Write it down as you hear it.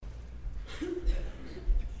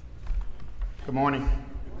Good morning.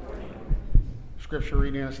 Scripture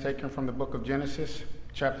reading is taken from the book of Genesis,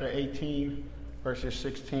 chapter 18, verses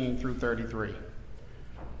 16 through 33.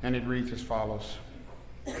 And it reads as follows.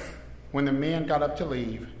 When the men got up to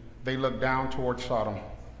leave, they looked down toward Sodom,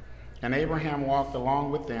 and Abraham walked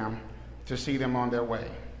along with them to see them on their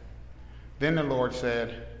way. Then the Lord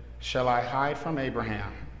said, "Shall I hide from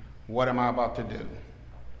Abraham? What am I about to do?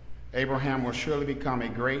 Abraham will surely become a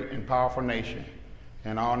great and powerful nation,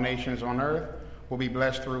 and all nations on earth will be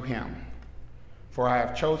blessed through him. For I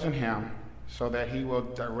have chosen him so that he will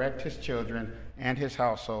direct his children and his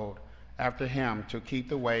household after him to keep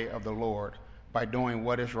the way of the Lord by doing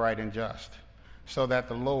what is right and just, so that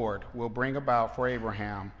the Lord will bring about for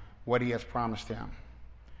Abraham what he has promised him."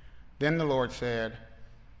 Then the Lord said,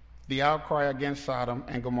 "The outcry against Sodom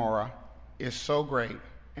and Gomorrah is so great,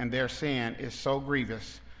 and their sin is so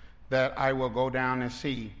grievous, that I will go down and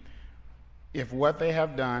see if what they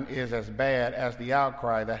have done is as bad as the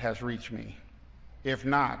outcry that has reached me. If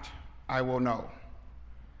not, I will know."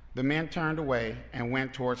 The men turned away and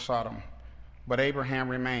went toward Sodom, but Abraham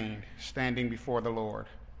remained, standing before the Lord.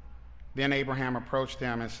 Then Abraham approached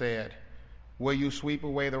them and said, "Will you sweep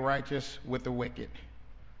away the righteous with the wicked?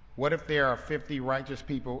 What if there are 50 righteous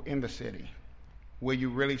people in the city? Will you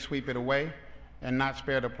really sweep it away and not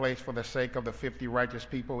spare the place for the sake of the 50 righteous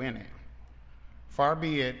people in it? Far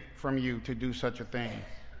be it from you to do such a thing,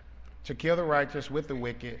 to kill the righteous with the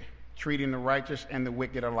wicked, treating the righteous and the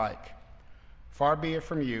wicked alike. Far be it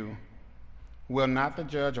from you. Will not the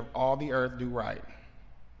judge of all the earth do right?"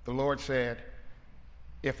 The Lord said,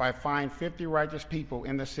 "If I find 50 righteous people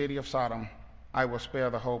in the city of Sodom, I will spare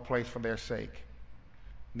the whole place for their sake."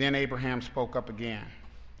 Then Abraham spoke up again.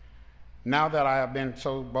 "Now that I have been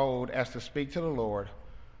so bold as to speak to the Lord,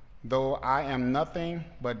 though I am nothing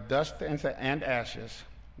but dust and ashes,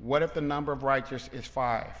 what if the number of righteous is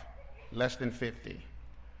 5, less than 50?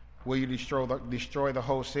 Will you destroy the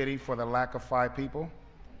whole city for the lack of 5 people?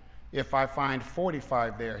 If I find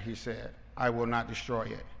 45 there," he said, "I will not destroy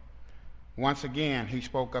it." Once again he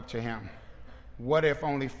spoke up to him. "What if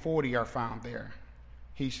only 40 are found there?"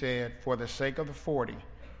 He said, "For the sake of the 40,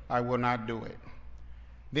 I will not do it."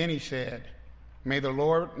 Then he said, "May the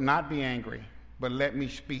Lord not be angry, but let me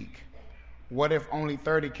speak. What if only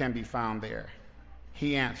 30 can be found there?"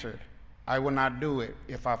 He answered, "I will not do it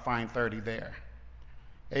if I find 30 there."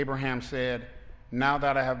 Abraham said, "Now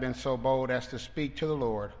that I have been so bold as to speak to the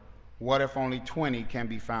Lord, what if only 20 can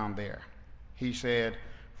be found there?" He said,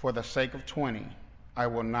 "For the sake of 20, I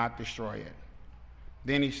will not destroy it."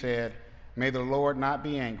 Then he said, "May the Lord not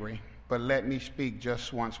be angry, but let me speak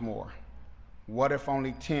just once more. What if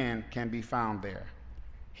only 10 can be found there?"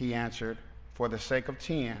 He answered, "For the sake of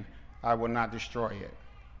 10, I will not destroy it."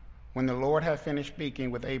 When the Lord had finished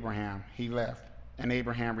speaking with Abraham, he left, and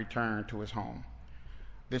Abraham returned to his home.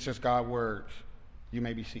 This is God's word. You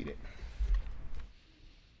may be seated.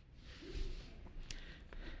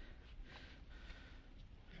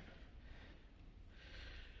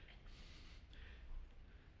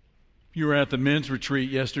 You were at the men's retreat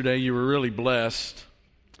yesterday. You were really blessed.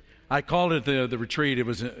 I called it the retreat. It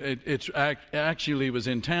was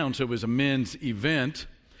in town, so it was a men's event.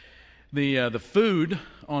 The food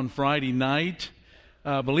on Friday night,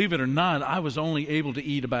 believe it or not, I was only able to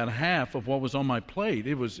eat about half of what was on my plate.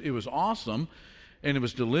 It was awesome, and it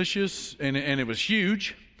was delicious, and it was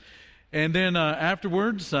huge. And then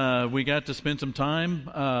afterwards, we got to spend some time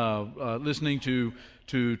listening to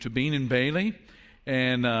Bean and Bailey,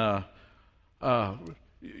 and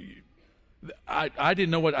I didn't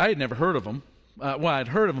know what, I had never heard of them. I'd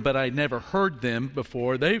heard of them, but I'd never heard them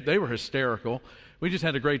before. They were hysterical. We just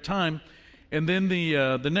had a great time. And then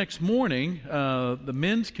the next morning, the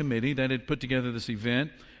men's committee that had put together this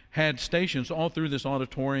event had stations all through this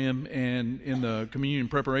auditorium and in the communion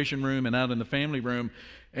preparation room and out in the family room.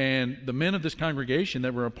 And the men of this congregation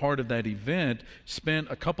that were a part of that event spent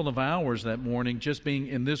a couple of hours that morning just being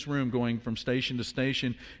in this room, going from station to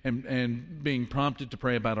station and being prompted to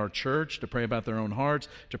pray about our church, to pray about their own hearts,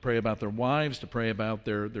 to pray about their wives, to pray about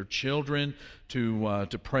their children, to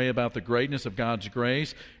pray about the greatness of God's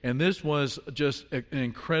grace. And this was just an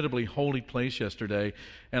incredibly holy place yesterday.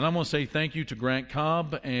 And I'm going to say thank you to Grant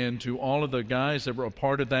Cobb and to all of the guys that were a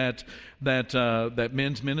part of that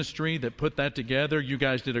men's ministry that put that together. You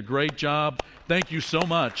guys did a great job. Thank you so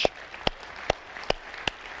much.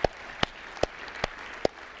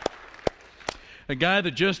 A guy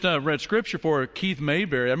that just read scripture for Keith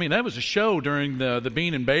Mayberry. I mean, that was a show during the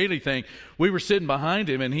Bean and Bailey thing. We were sitting behind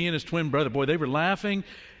him, and he and his twin brother, boy, they were laughing.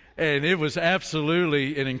 And it was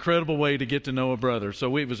absolutely an incredible way to get to know a brother.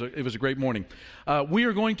 So it was a great morning. We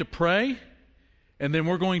are going to pray, And then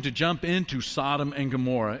we're going to jump into Sodom and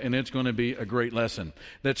Gomorrah, and it's going to be a great lesson.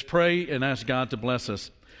 Let's pray and ask God to bless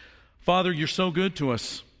us. Father, you're so good to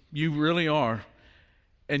us. You really are.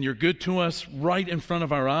 And you're good to us right in front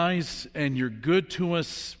of our eyes, and you're good to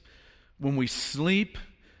us when we sleep.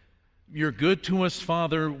 You're good to us,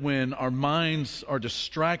 Father, when our minds are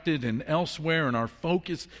distracted and elsewhere and our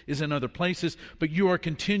focus is in other places. But you are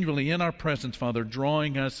continually in our presence, Father,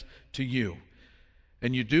 drawing us to you.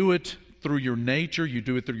 And you do it through your nature, you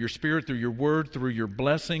do it through your Spirit, through your word, through your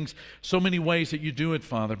blessings. So many ways that you do it,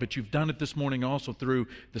 Father, but you've done it this morning also through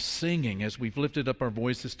the singing as we've lifted up our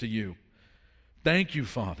voices to you. Thank you,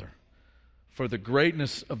 Father, for the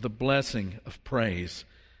greatness of the blessing of praise,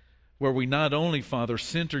 where we not only, Father,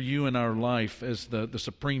 center you in our life as the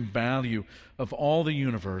supreme value of all the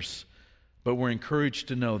universe, but we're encouraged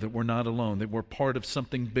to know that we're not alone, that we're part of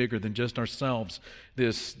something bigger than just ourselves,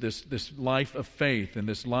 this life of faith and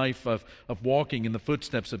this life of walking in the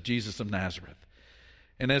footsteps of Jesus of Nazareth.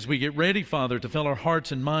 And as we get ready, Father, to fill our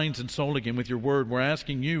hearts and minds and soul again with your word, we're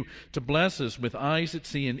asking you to bless us with eyes that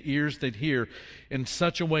see and ears that hear in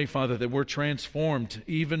such a way, Father, that we're transformed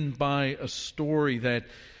even by a story that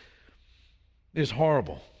is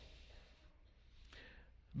horrible.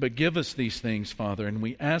 But give us these things, Father, and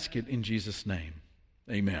we ask it in Jesus' name.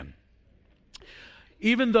 Amen.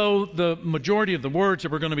 Even though the majority of the words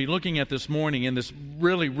that we're going to be looking at this morning in this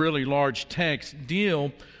really, really large text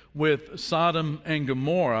deal with Sodom and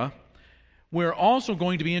Gomorrah, we're also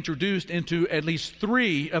going to be introduced into at least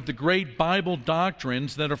 3 of the great Bible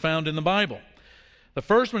doctrines that are found in the Bible. The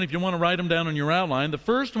first one, if you want to write them down on your outline, the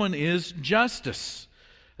first one is justice.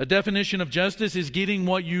 A definition of justice is getting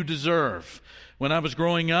what you deserve. When I was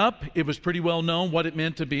growing up, it was pretty well known what it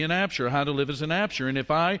meant to be an Apsher, how to live as an Apsher. And if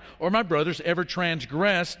I or my brothers ever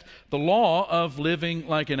transgressed the law of living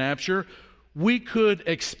like an Apsher, we could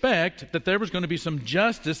expect that there was going to be some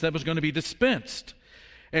justice that was going to be dispensed.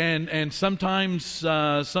 And sometimes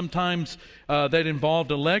that involved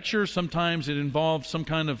a lecture, sometimes it involved some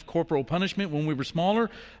kind of corporal punishment when we were smaller.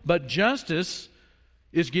 But justice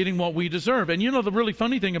is getting what we deserve. And you know the really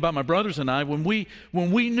funny thing about my brothers and I, when we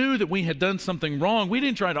knew that we had done something wrong, we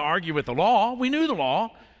didn't try to argue with the law. We knew the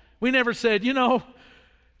law. We never said,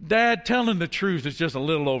 Dad, telling the truth is just a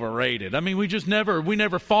little overrated. I mean, we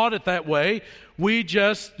never fought it that way. We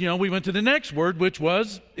just, we went to the next word, which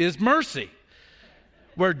is mercy.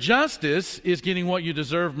 Where justice is getting what you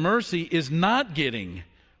deserve, mercy is not getting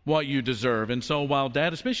what you deserve. And so while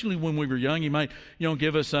Dad, especially when we were young, he might,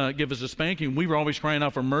 give us a spanking, we were always crying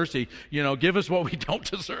out for mercy, give us what we don't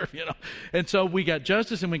deserve, And so we got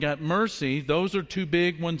justice and we got mercy. Those are 2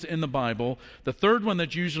 big ones in the Bible. The third one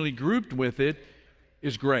that's usually grouped with it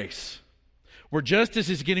is grace. Where justice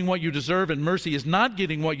is getting what you deserve and mercy is not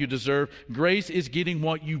getting what you deserve, grace is getting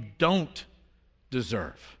what you don't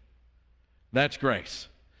deserve. That's grace.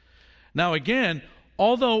 Now again,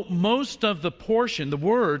 although most of the portion, the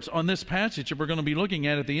words on this passage that we're going to be looking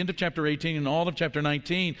at the end of chapter 18 and all of chapter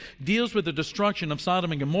 19 deals with the destruction of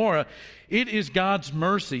Sodom and Gomorrah, it is God's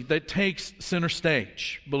mercy that takes center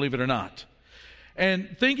stage, believe it or not.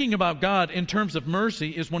 And thinking about God in terms of mercy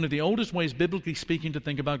is one of the oldest ways, biblically speaking, to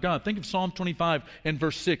think about God. Think of Psalm 25 and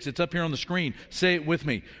verse 6. It's up here on the screen. Say it with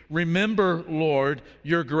me. Remember, Lord,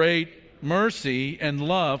 your great mercy and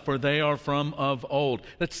love, for they are from of old.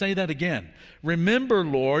 Let's say that again. Remember,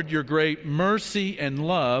 Lord, your great mercy and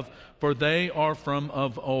love, for they are from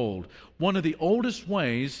of old. One of the oldest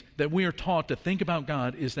ways that we are taught to think about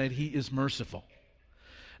God is that He is merciful.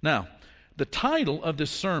 Now, the title of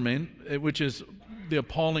this sermon, which is The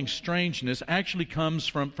Appalling Strangeness, actually comes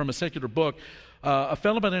from a secular book. A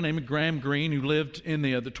fellow by the name of Graham Greene, who lived in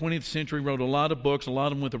the 20th century, wrote a lot of books, a lot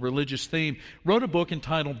of them with a religious theme, wrote a book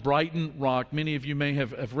entitled Brighton Rock. Many of you may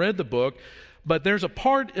have read the book, but there's a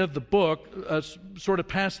part of the book, sort of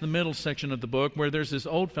past the middle section of the book, where there's this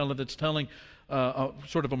old fellow that's telling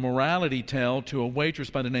sort of a morality tale to a waitress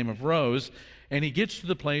by the name of Rose, and he gets to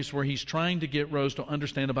the place where he's trying to get Rose to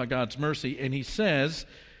understand about God's mercy, and he says,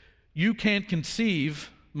 "You can't conceive,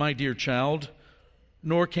 my dear child,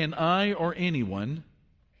 nor can I or anyone,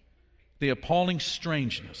 the appalling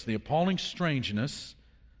strangeness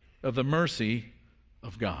of the mercy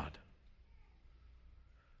of God."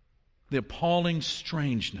 The appalling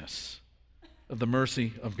strangeness of the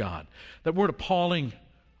mercy of God. That word appalling,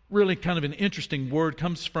 really kind of an interesting word,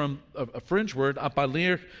 comes from a French word,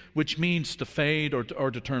 appalir, which means to fade or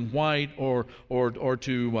to turn white or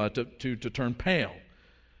to turn pale.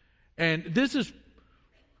 And this is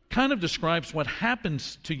kind of describes what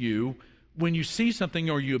happens to you when you see something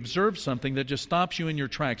or you observe something that just stops you in your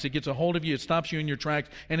tracks. It gets a hold of you, it stops you in your tracks,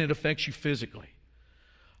 and it affects you physically.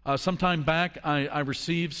 Sometime back, I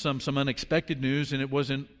received some unexpected news, and it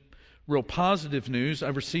wasn't real positive news. I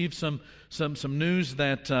received some news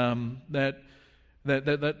that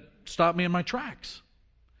stopped me in my tracks.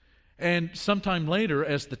 And sometime later,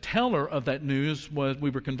 as the teller of that news we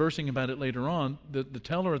were conversing about it later on, the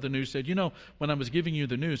teller of the news said, when I was giving you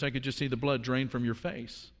the news, I could just see the blood drain from your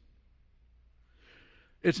face.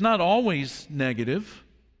 It's not always negative,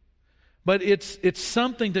 but it's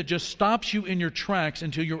something that just stops you in your tracks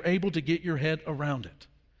until you're able to get your head around it.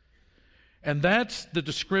 And that's the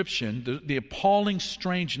description, the appalling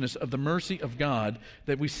strangeness of the mercy of God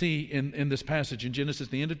that we see in this passage in Genesis,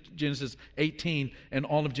 the end of Genesis 18 and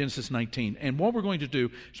all of Genesis 19. And what we're going to do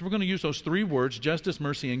is we're going to use those three words, justice,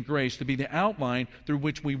 mercy, and grace, to be the outline through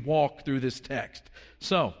which we walk through this text.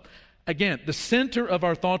 So, again, the center of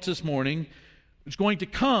our thoughts this morning is going to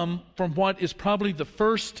come from what is probably the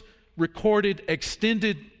first recorded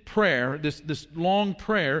extended prayer, this long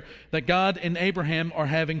prayer that God and Abraham are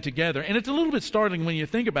having together. And it's a little bit startling when you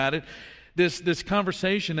think about it, this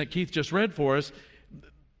conversation that Keith just read for us.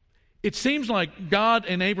 It seems like God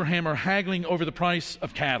and Abraham are haggling over the price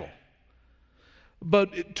of cattle.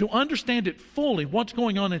 But to understand it fully, what's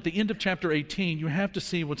going on at the end of chapter 18, you have to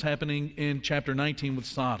see what's happening in chapter 19 with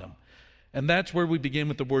Sodom. And that's where we begin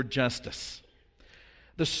with the word justice.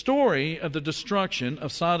 The story of the destruction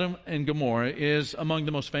of Sodom and Gomorrah is among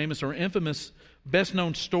the most famous or infamous,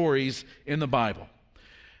 best-known stories in the Bible.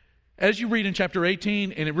 As you read in chapter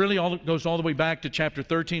 18, and it really goes all the way back to chapter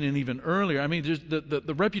 13 and even earlier,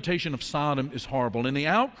 the reputation of Sodom is horrible. And the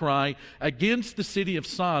outcry against the city of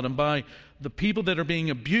Sodom by the people that are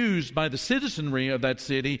being abused by the citizenry of that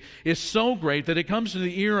city is so great that it comes to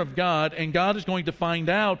the ear of God, and God is going to find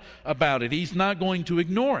out about it. He's not going to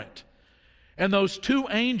ignore it. And those two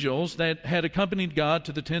angels that had accompanied God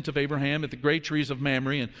to the tent of Abraham at the great trees of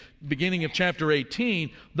Mamre, and beginning of chapter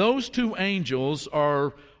 18, those two angels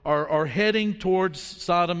are heading towards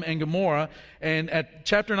Sodom and Gomorrah. And at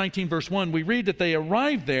chapter 19, verse 1, we read that they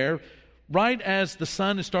arrived there right as the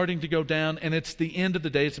sun is starting to go down, and it's the end of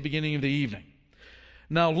the day, it's the beginning of the evening.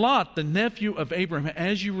 Now, Lot, the nephew of Abraham,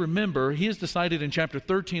 as you remember, he has decided in chapter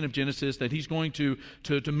 13 of Genesis that he's going to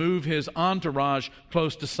move his entourage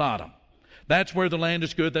close to Sodom. That's where the land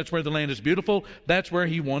is good. That's where the land is beautiful. That's where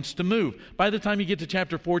he wants to move. By the time you get to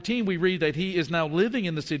chapter 14, we read that he is now living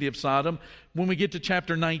in the city of Sodom. When we get to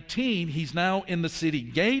chapter 19, he's now in the city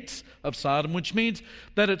gates of Sodom, which means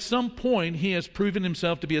that at some point he has proven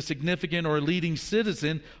himself to be a significant or a leading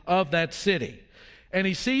citizen of that city. And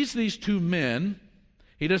he sees these two men.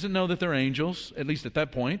 He doesn't know that they're angels, at least at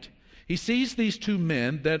that point. He sees these two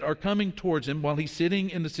men that are coming towards him while he's sitting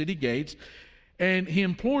in the city gates. And he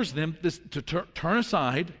implores them to turn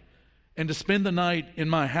aside and to spend the night in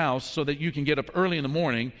my house so that you can get up early in the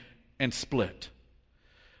morning and split.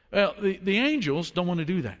 Well, the angels don't want to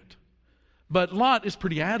do that. But Lot is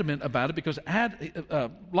pretty adamant about it because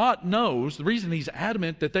Lot knows the reason he's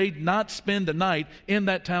adamant that they not spend the night in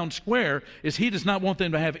that town square is he does not want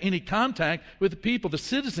them to have any contact with the people, the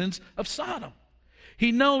citizens of Sodom.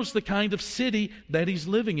 He knows the kind of city that he's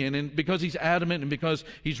living in, and because he's adamant and because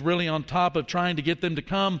he's really on top of trying to get them to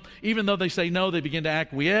come, even though they say no, they begin to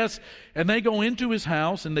acquiesce, and they go into his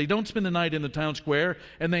house, and they don't spend the night in the town square,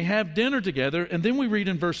 and they have dinner together. And then we read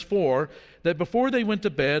in verse 4 that before they went to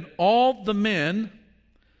bed, all the men,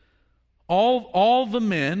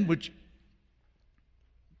 which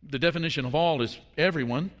the definition of all is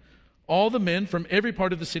everyone, all the men from every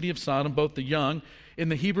part of the city of Sodom, both the young, in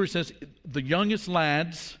the Hebrew it says the youngest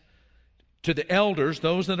lads to the elders,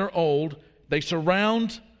 those that are old, they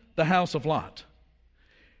surround the house of Lot.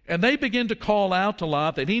 And they begin to call out to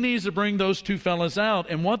Lot that he needs to bring those two fellas out.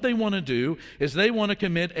 And what they want to do is they want to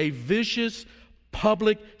commit a vicious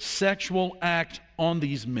public sexual act on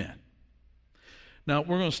these men. Now,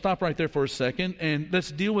 we're going to stop right there for a second, and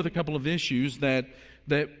let's deal with a couple of issues that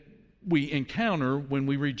we encounter when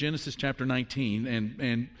we read Genesis chapter 19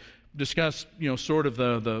 and discuss, sort of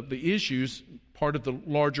the issues, part of the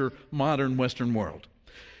larger modern Western world.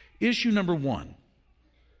 Issue number one.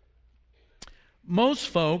 Most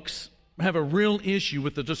folks have a real issue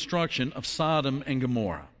with the destruction of Sodom and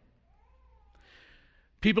Gomorrah.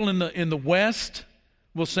 People in the West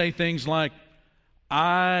will say things like,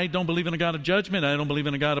 I don't believe in a God of judgment. I don't believe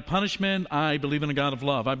in a God of punishment. I believe in a God of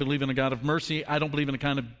love. I believe in a God of mercy. I don't believe in a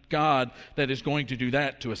kind of God that is going to do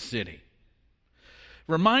that to a city.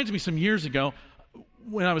 Reminds me some years ago,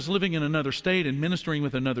 when I was living in another state and ministering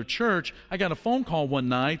with another church, I got a phone call one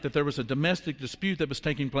night that there was a domestic dispute that was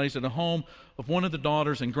taking place at a home of one of the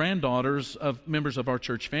daughters and granddaughters of members of our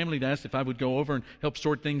church family. They asked if I would go over and help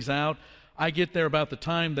sort things out. I get there about the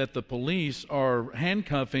time that the police are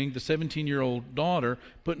handcuffing the 17-year-old daughter,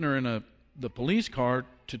 putting her in the police car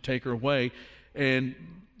to take her away, and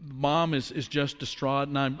mom is just distraught,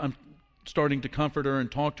 and I'm starting to comfort her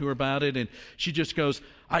and talk to her about it, and she just goes,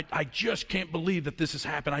 I just can't believe that this has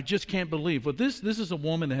happened. I just can't believe. Well, this is a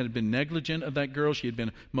woman that had been negligent of that girl. She had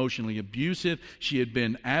been emotionally abusive. She had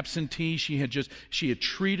been absentee. She had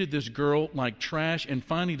treated this girl like trash, and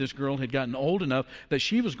finally this girl had gotten old enough that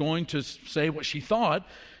she was going to say what she thought,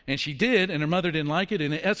 and she did, and her mother didn't like it,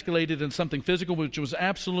 and it escalated into something physical, which was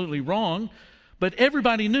absolutely wrong. But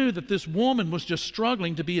everybody knew that this woman was just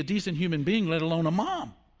struggling to be a decent human being, let alone a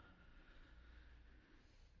mom.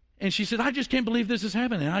 And she said, I just can't believe this is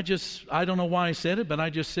happening. I don't know why I said it, but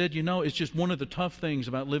I just said, it's just one of the tough things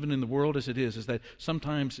about living in the world as it is that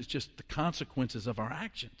sometimes it's just the consequences of our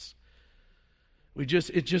actions.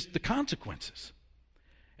 It's just the consequences.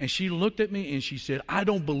 And she looked at me and she said, I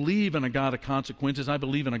don't believe in a God of consequences. I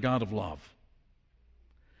believe in a God of love.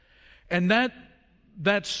 And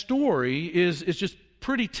that story is just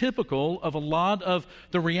pretty typical of a lot of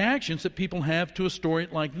the reactions that people have to a story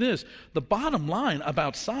like this. The bottom line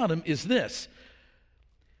about Sodom is this.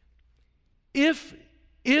 If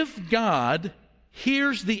God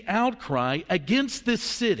hears the outcry against this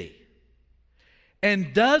city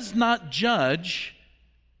and does not judge,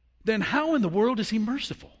 then how in the world is he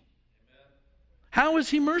merciful? How is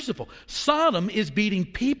he merciful? Sodom is beating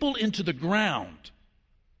people into the ground.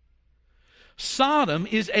 Sodom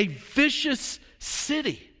is a vicious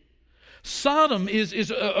city. Sodom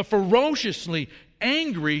is a ferociously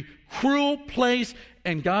angry, cruel place,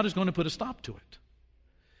 and God is going to put a stop to it.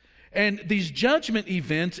 And these judgment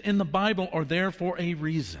events in the Bible are there for a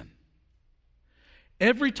reason.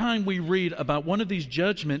 Every time we read about one of these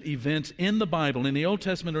judgment events in the Bible, in the Old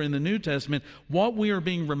Testament or in the New Testament, what we are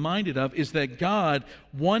being reminded of is that God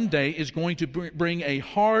one day is going to bring a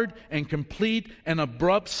hard and complete and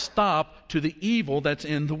abrupt stop to the evil that's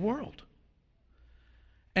in the world.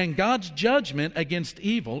 And God's judgment against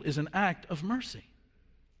evil is an act of mercy.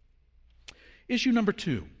 Issue number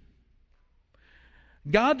 2.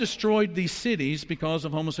 God destroyed these cities because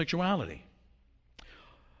of homosexuality.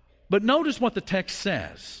 But notice what the text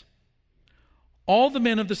says. All the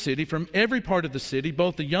men of the city, from every part of the city,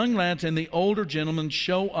 both the young lads and the older gentlemen,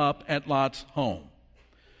 show up at Lot's home.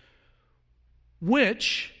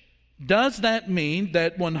 Which, does that mean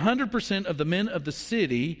that 100% of the men of the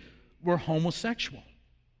city were homosexual?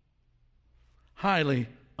 Highly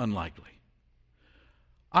unlikely.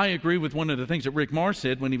 I agree with one of the things that Rick Marr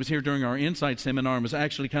said when he was here during our Insight seminar and was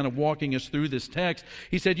actually kind of walking us through this text.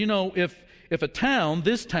 He said, if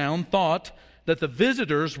this town thought that the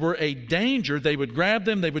visitors were a danger, they would grab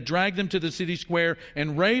them, they would drag them to the city square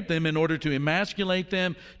and rape them in order to emasculate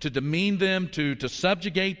them, to demean them, to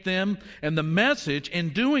subjugate them. And the message in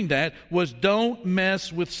doing that was, don't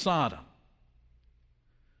mess with Sodom.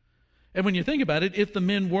 And when you think about it, if the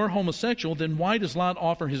men were homosexual, then why does Lot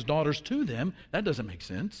offer his daughters to them? That doesn't make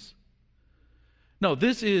sense. No,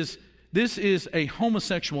 this is a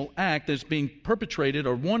homosexual act that's being perpetrated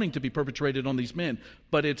or wanting to be perpetrated on these men,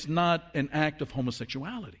 but it's not an act of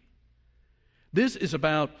homosexuality. This is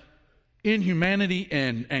about inhumanity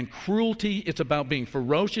and cruelty. It's about being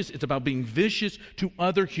ferocious. It's about being vicious to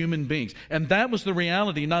other human beings. And that was the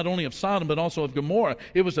reality not only of Sodom but also of Gomorrah.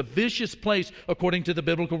 It was a vicious place according to the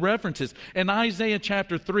biblical references. In Isaiah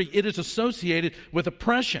chapter 3, it is associated with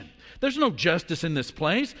oppression. There's no justice in this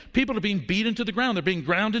place. People are being beaten to the ground. They're being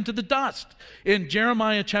ground into the dust. In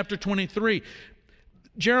Jeremiah chapter 23,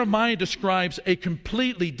 Jeremiah describes a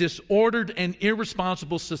completely disordered and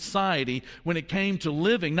irresponsible society when it came to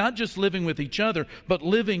living, not just living with each other, but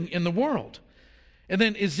living in the world. And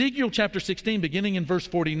then Ezekiel chapter 16, beginning in verse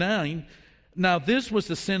 49, now this was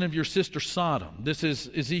the sin of your sister Sodom. This is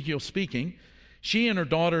Ezekiel speaking. She and her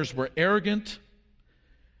daughters were arrogant,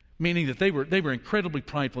 meaning that they were incredibly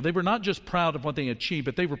prideful. They were not just proud of what they achieved,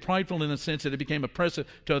 but they were prideful in the sense that it became oppressive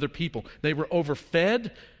to other people. They were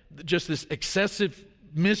overfed, just this excessive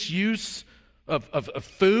misuse of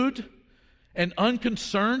food, and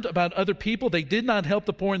unconcerned about other people. They did not help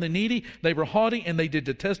the poor and the needy. They were haughty, and they did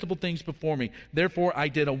detestable things before me. Therefore, I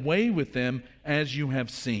did away with them, as you have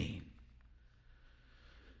seen.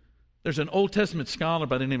 There's an Old Testament scholar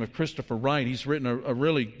by the name of Christopher Wright. He's written a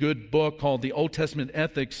really good book called The Old Testament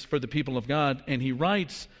Ethics for the People of God, and he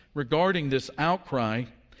writes regarding this outcry.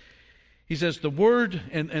 He says the word,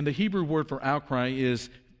 and the Hebrew word for outcry is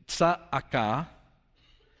tza'akah,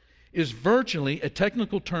 is virtually a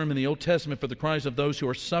technical term in the Old Testament for the cries of those who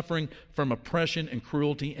are suffering from oppression and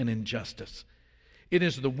cruelty and injustice. It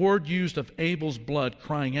is the word used of Abel's blood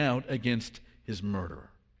crying out against his murderer.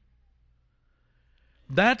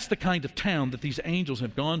 That's the kind of town that these angels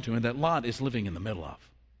have gone to and that Lot is living in the middle of.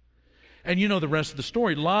 And you know the rest of the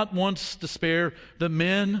story. Lot wants to spare the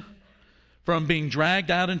men from being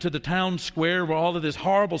dragged out into the town square where all of this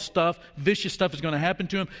horrible stuff, vicious stuff is going to happen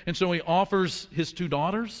to him. And so he offers his 2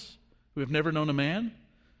 daughters who have never known a man.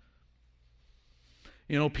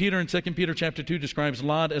 You know, Peter in 2 Peter chapter 2 describes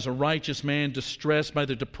Lot as a righteous man distressed by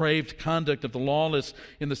the depraved conduct of the lawless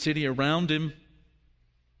in the city around him.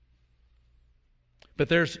 But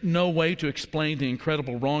there's no way to explain the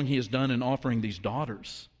incredible wrong he has done in offering these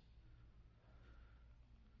daughters.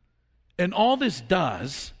 And all this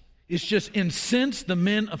does is just incense the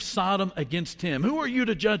men of Sodom against him. Who are you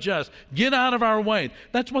to judge us? Get out of our way.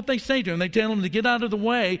 That's what they say to him. They tell him to get out of the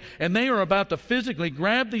way, and they are about to physically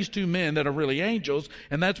grab these 2 men that are really angels,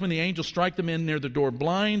 and that's when the angels strike the men near the door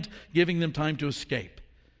blind, giving them time to escape.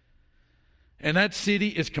 And that city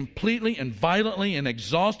is completely and violently and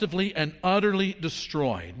exhaustively and utterly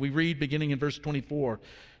destroyed. We read, beginning in verse 24,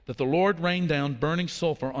 that the Lord rained down burning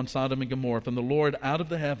sulfur on Sodom and Gomorrah from the Lord out of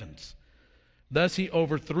the heavens. Thus he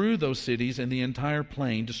overthrew those cities and the entire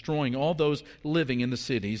plain, destroying all those living in the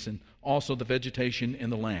cities and also the vegetation in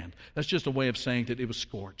the land. That's just a way of saying that it was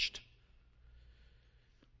scorched.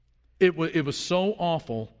 It was so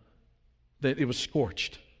awful that it was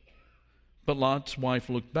scorched. But Lot's wife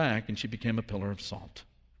looked back and she became a pillar of salt.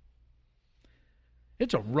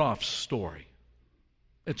 It's a rough story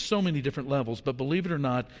at so many different levels, but believe it or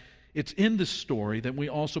not, it's in this story that we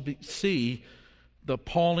also see the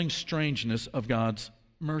appalling strangeness of God's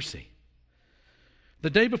mercy.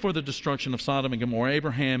 The day before the destruction of Sodom and Gomorrah,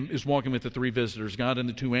 Abraham is walking with the 3 visitors, God and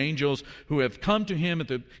the 2 angels who have come to him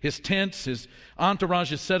at his tents. His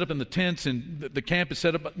entourage is set up in the tents, and the camp is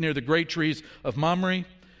set up near the great trees of Mamre.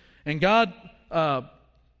 And God,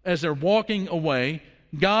 as they're walking away,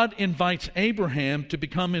 God invites Abraham to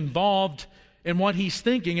become involved in what he's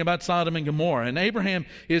thinking about Sodom and Gomorrah. And Abraham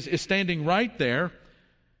is standing right there.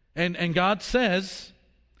 And God says,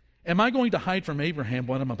 am I going to hide from Abraham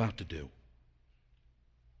what I'm about to do?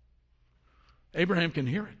 Abraham can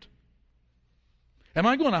hear it. Am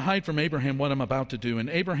I going to hide from Abraham what I'm about to do? And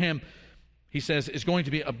Abraham, he says, is going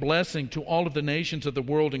to be a blessing to all of the nations of the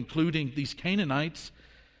world, including these Canaanites.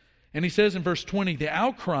 And he says in verse 20, the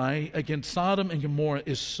outcry against Sodom and Gomorrah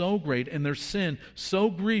is so great and their sin so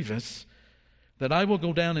grievous that I will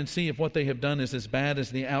go down and see if what they have done is as bad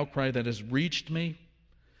as the outcry that has reached me.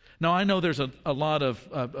 Now, I know there's a lot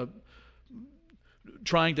of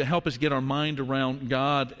trying to help us get our mind around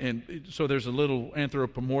God, and so there's a little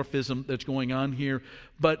anthropomorphism that's going on here.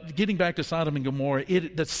 But getting back to Sodom and Gomorrah,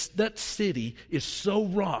 that city is so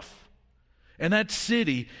rough, and that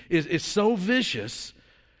city is so vicious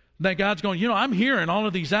that God's going, I'm hearing all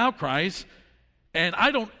of these outcries, and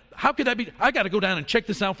how could that be? I got to go down and check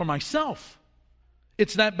this out for myself.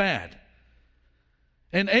 It's that bad.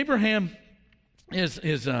 And Abraham is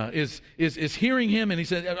hearing him, and he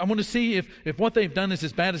said, I want to see if what they've done is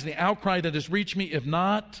as bad as the outcry that has reached me. If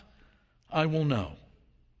not, I will know.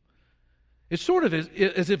 It's sort of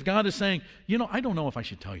as if God is saying, I don't know if I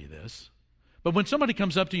should tell you this. But when somebody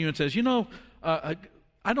comes up to you and says, I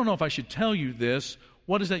don't know if I should tell you this,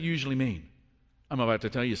 what does that usually mean? I'm about to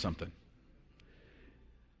tell you something.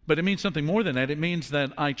 But it means something more than that. It means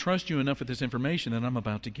that I trust you enough with this information that I'm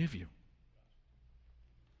about to give you.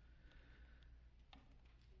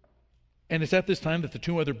 And it's at this time that the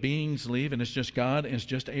 2 other beings leave, and it's just God and it's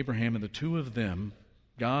just Abraham, and the 2 of them,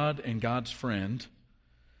 God and God's friend.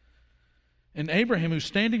 And Abraham, who's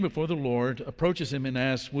standing before the Lord, approaches him and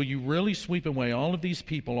asks, will you really sweep away all of these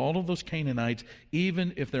people, all of those Canaanites,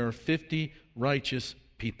 even if there are 50 righteous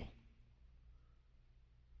people?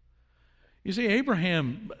 You see,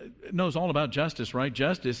 Abraham knows all about justice, right?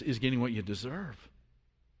 Justice is getting what you deserve.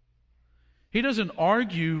 He doesn't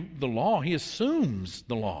argue the law. He assumes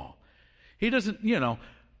the law. He doesn't,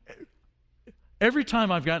 every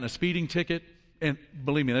time I've gotten a speeding ticket, and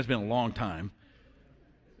believe me, that's been a long time.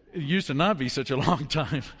 It used to not be such a long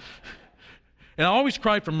time. And I always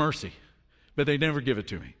cried for mercy, but they never give it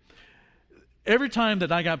to me. Every time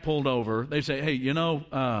that I got pulled over, they say, hey, you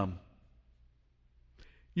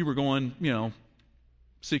were going,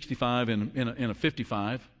 65 in a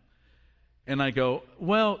 55. And I go,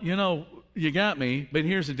 well, you got me, but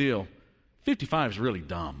here's the deal. 55 is really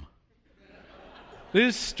dumb.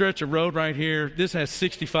 This stretch of road right here, this has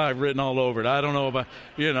 65 written all over it. I don't know about,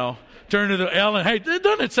 turn to the Ellen. Hey,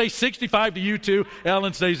 doesn't it say 65 to you too?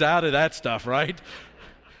 Ellen stays out of that stuff, right?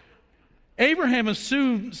 Abraham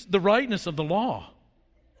assumes the rightness of the law.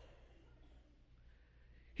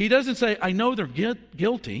 He doesn't say, I know they're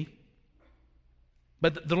guilty,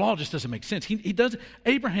 but the law just doesn't make sense.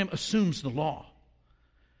 Abraham assumes the law.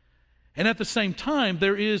 And at the same time,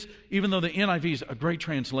 there is, even though the NIV is a great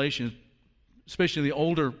translation, especially the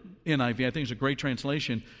older NIV, I think it's a great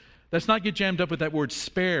translation, let's not get jammed up with that word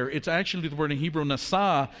spare. It's actually the word in Hebrew,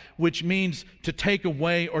 nasa, which means to take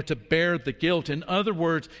away or to bear the guilt. In other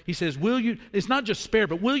words, he says, it's not just spare,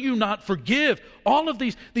 but will you not forgive all of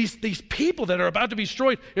these people that are about to be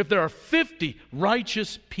destroyed if there are 50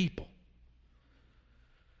 righteous people?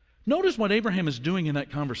 Notice what Abraham is doing in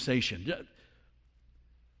that conversation.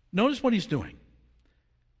 Notice what he's doing.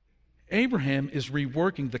 Abraham is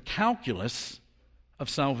reworking the calculus of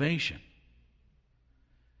salvation.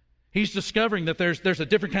 He's discovering that there's a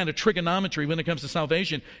different kind of trigonometry when it comes to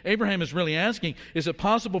salvation. Abraham is really asking, is it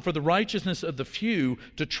possible for the righteousness of the few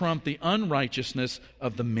to trump the unrighteousness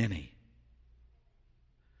of the many?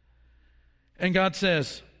 And God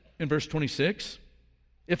says in verse 26,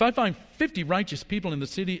 if I find 50 righteous people in the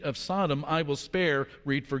city of Sodom, I will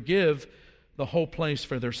forgive the whole place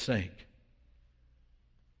for their sake.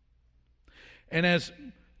 And as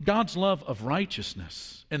God's love of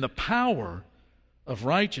righteousness and the power of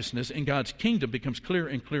righteousness in God's kingdom becomes clearer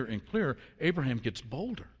and clearer and clearer, Abraham gets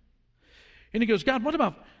bolder. And he goes, God, what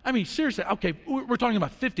about, seriously, okay, we're talking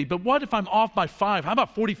about 50, but what if I'm off by 5? How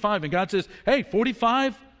about 45? And God says, hey,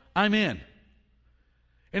 45, I'm in.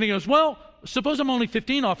 And he goes, well, suppose I'm only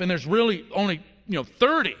 15 off and there's really only,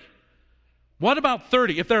 30. What about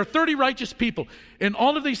 30? If there are 30 righteous people in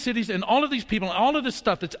all of these cities and all of these people and all of this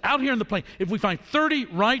stuff that's out here in the plain, if we find 30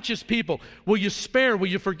 righteous people, will you spare? Will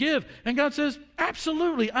you forgive? And God says,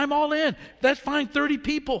 absolutely, I'm all in. That's fine, 30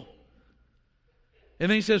 people.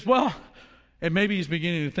 And then he says, well, and maybe he's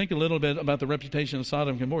beginning to think a little bit about the reputation of Sodom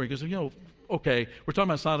and Gomorrah. He goes, okay, we're talking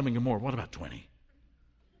about Sodom and Gomorrah. What about 20?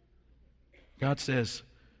 God says,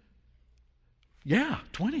 yeah,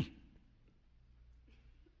 20.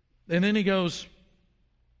 And then he goes,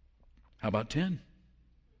 how about 10?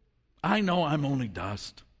 I know I'm only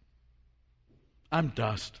dust. I'm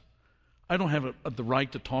dust. I don't have the right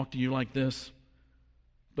to talk to you like this.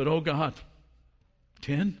 But oh God,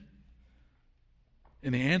 10?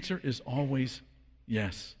 And the answer is always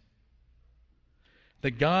yes.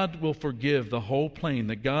 That God will forgive the whole plain,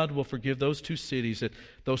 that God will forgive those 2 cities, that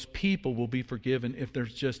those people will be forgiven if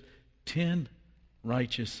there's just 10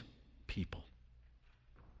 righteous people.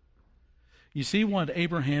 You see what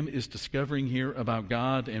Abraham is discovering here about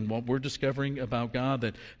God and what we're discovering about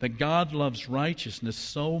God? That God loves righteousness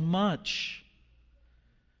so much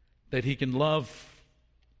that he can love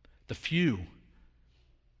the few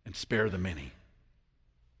and spare the many.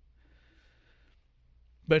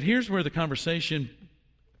 But here's where the conversation,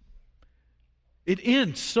 it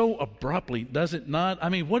ends so abruptly, does it not?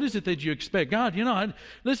 What is it that you expect? God,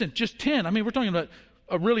 listen, just 10. We're talking about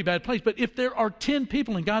a really bad place. But if there are 10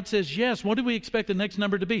 people and God says yes, what do we expect the next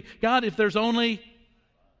number to be? God, if there's only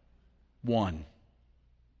 1.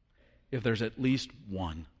 If there's at least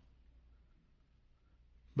 1.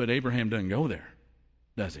 But Abraham doesn't go there,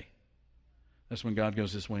 does he? That's when God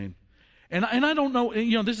goes this way. And I don't know,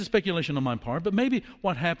 this is speculation on my part, but maybe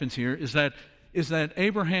what happens here is that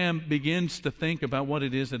Abraham begins to think about what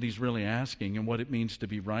it is that he's really asking and what it means to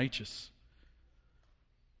be righteous.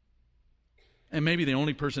 And maybe the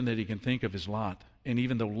only person that he can think of is Lot. And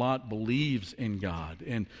even though Lot believes in God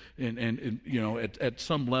and at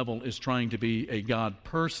some level is trying to be a God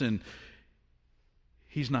person,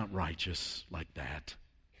 he's not righteous like that.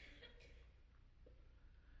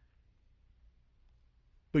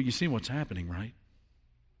 But you see what's happening, right?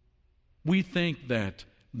 We think that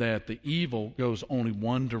the evil goes only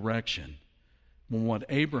one direction, when what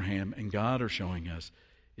Abraham and God are showing us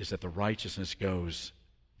is that the righteousness goes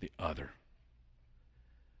the other.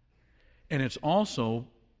 And it's also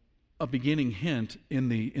a beginning hint in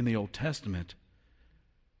the Old Testament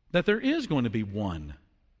that there is going to be one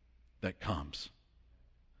that comes.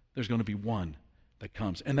 There's going to be one that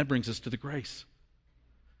comes. And that brings us to the grace.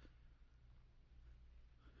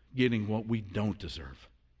 Getting what we don't deserve.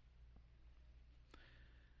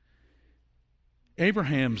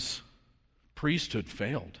 Abraham's priesthood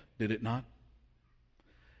failed, did it not?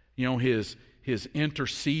 His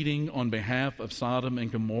interceding on behalf of Sodom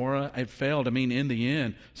and Gomorrah, it failed. In the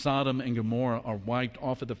end, Sodom and Gomorrah are wiped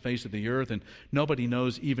off of the face of the earth, and nobody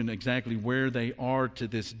knows even exactly where they are to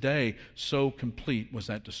this day. So complete was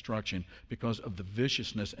that destruction because of the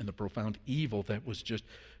viciousness and the profound evil that was just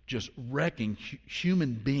wrecking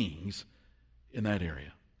human beings in that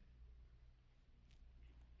area.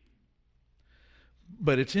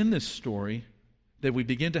 But it's in this story that we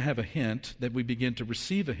begin to have a hint, that we begin to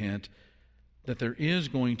receive a hint, that there is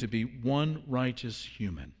going to be one righteous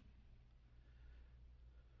human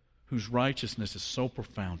whose righteousness is so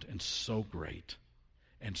profound and so great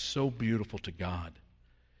and so beautiful to God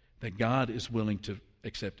that God is willing to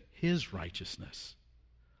accept his righteousness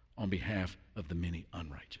on behalf of the many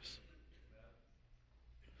unrighteous.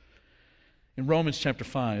 In Romans chapter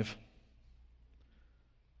 5,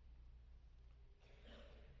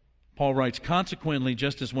 Paul writes, "Consequently,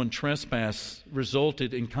 just as one trespass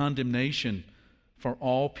resulted in condemnation for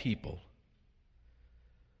all people,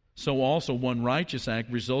 so also one righteous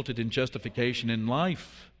act resulted in justification in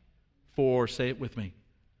life for," say it with me,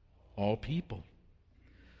 "all people.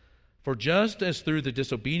 For just as through the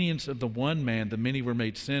disobedience of the one man the many were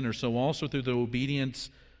made sinners, so also through the obedience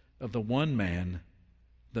of the one man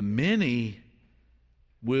the many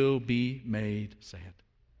will be made," say it,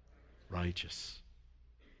 "righteous."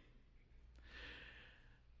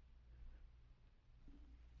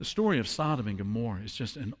 The story of Sodom and Gomorrah is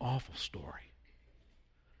just an awful story.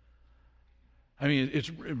 I mean, it's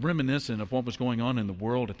reminiscent of what was going on in the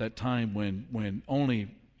world at that time when only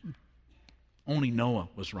Noah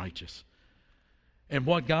was righteous. And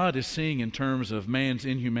what God is seeing in terms of man's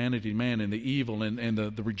inhumanity, man, and the evil and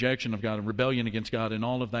the rejection of God and rebellion against God and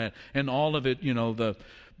all of that, and all of it,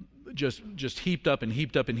 just heaped up and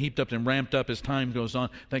heaped up and heaped up and ramped up as time goes on,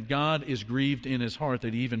 that God is grieved in his heart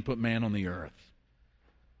that he even put man on the earth.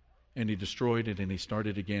 And he destroyed it, and he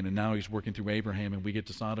started again, and now he's working through Abraham, and we get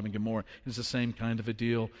to Sodom and Gomorrah. It's the same kind of a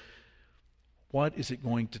deal. What is it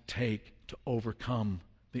going to take to overcome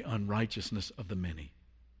the unrighteousness of the many?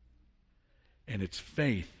 And it's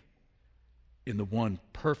faith in the one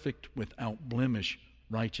perfect, without blemish,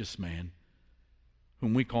 righteous man,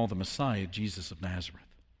 whom we call the Messiah, Jesus of Nazareth,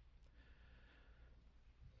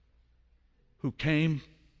 who came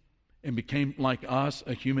and became like us,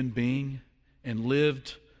 a human being, and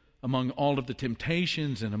lived among all of the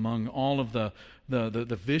temptations and among all of the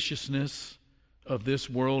viciousness of this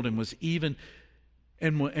world, and was even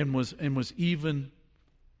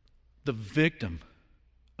the victim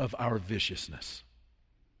of our viciousness.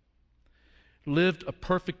 Lived a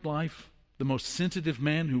perfect life, the most sensitive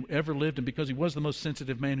man who ever lived, and because he was the most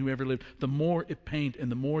sensitive man who ever lived, the more it pained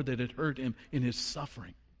and the more that it hurt him in his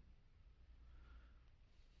suffering.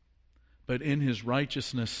 But in his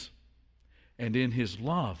righteousness and in his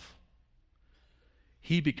love,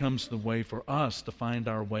 he becomes the way for us to find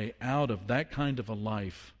our way out of that kind of a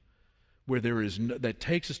life where that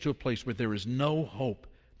takes us to a place where there is no hope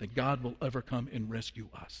that God will ever come and rescue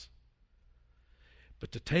us.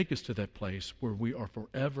 But to take us to that place where we are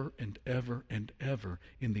forever and ever and ever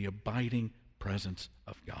in the abiding presence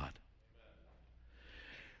of God.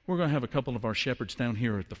 We're going to have a couple of our shepherds down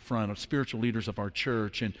here at the front, spiritual leaders of our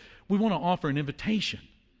church, and we want to offer an invitation.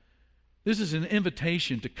 This is an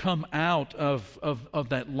invitation to come out of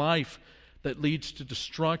that life that leads to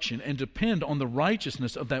destruction and depend on the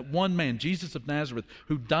righteousness of that one man, Jesus of Nazareth,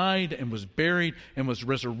 who died and was buried and was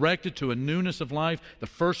resurrected to a newness of life, the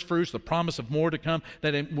first fruits, the promise of more to come,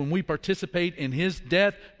 that when we participate in his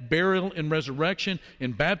death, burial, and resurrection,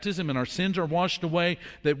 in baptism, and our sins are washed away,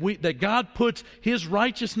 that God puts his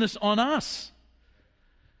righteousness on us,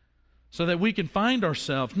 so that we can find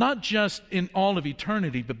ourselves, not just in all of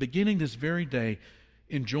eternity, but beginning this very day,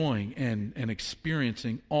 enjoying and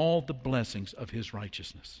experiencing all the blessings of his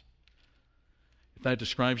righteousness. If that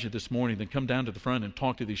describes you this morning, then come down to the front and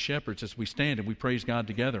talk to these shepherds as we stand and we praise God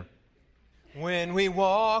together. When we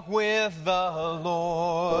walk with the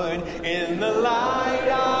Lord in the light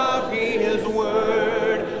of his word,